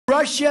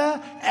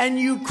Russia and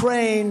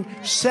Ukraine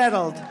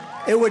settled,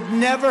 it would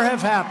never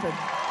have happened.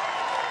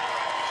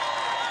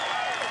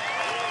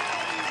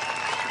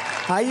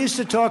 I used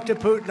to talk to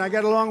Putin. I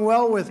got along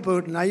well with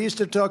Putin. I used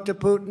to talk to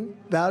Putin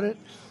about it.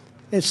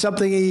 It's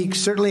something he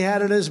certainly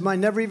had in his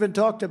mind, never even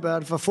talked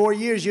about it. For 4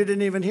 years, you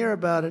didn't even hear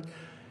about it.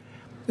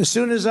 As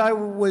soon as I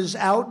was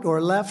out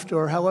or left,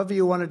 or however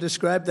you want to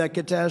describe that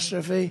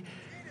catastrophe,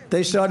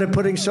 they started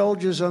putting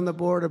soldiers on the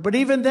border. But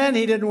even then,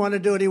 he didn't want to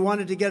do it. He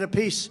wanted to get a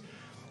peace.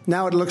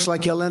 Now it looks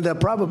like he'll end up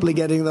probably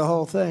getting the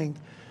whole thing.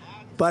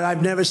 But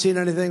I've never seen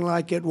anything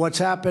like it, what's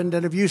happened.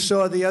 And if you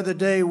saw the other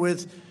day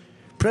with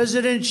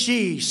President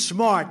Xi,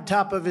 smart,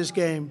 top of his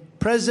game.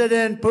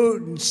 President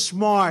Putin,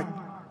 smart,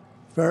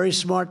 very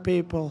smart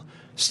people,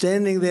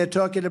 standing there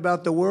talking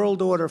about the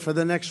world order for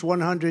the next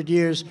 100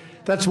 years.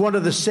 That's one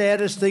of the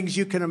saddest things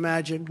you can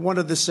imagine, one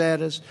of the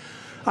saddest.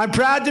 I'm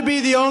proud to be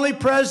the only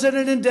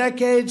president in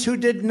decades who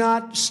did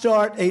not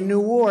start a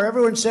new war.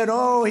 Everyone said,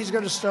 oh, he's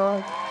going to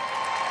start.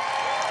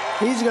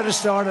 He's going to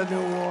start a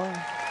new war.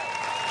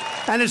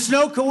 And it's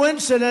no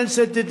coincidence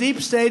that the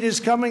deep state is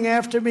coming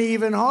after me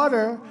even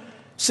harder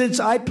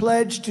since I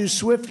pledged to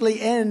swiftly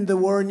end the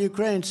war in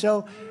Ukraine.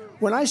 So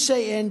when I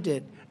say end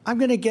it, I'm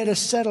going to get a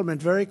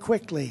settlement very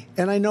quickly.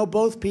 And I know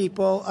both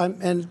people,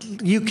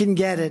 and you can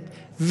get it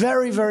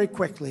very, very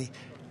quickly.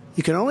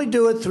 You can only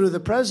do it through the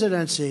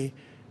presidency,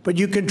 but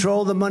you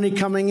control the money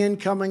coming in,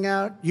 coming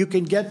out. You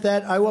can get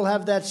that. I will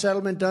have that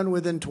settlement done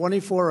within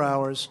 24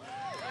 hours.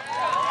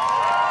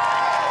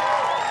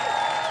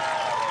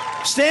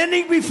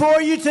 Standing before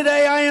you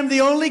today, I am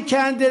the only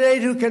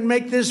candidate who can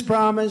make this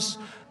promise.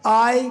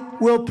 I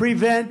will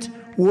prevent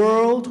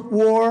World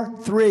War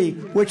III,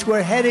 which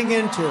we're heading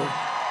into.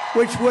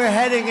 We're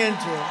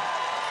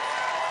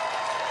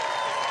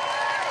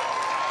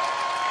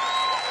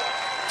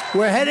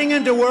heading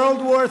into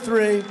World War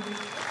III,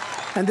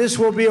 and this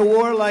will be a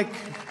war like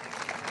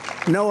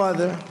no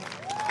other.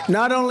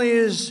 Not only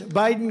is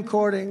Biden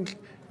courting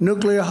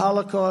nuclear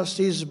holocaust,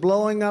 he's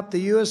blowing up the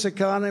U.S.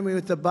 economy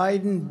with the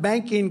Biden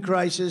banking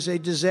crisis, a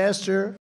disaster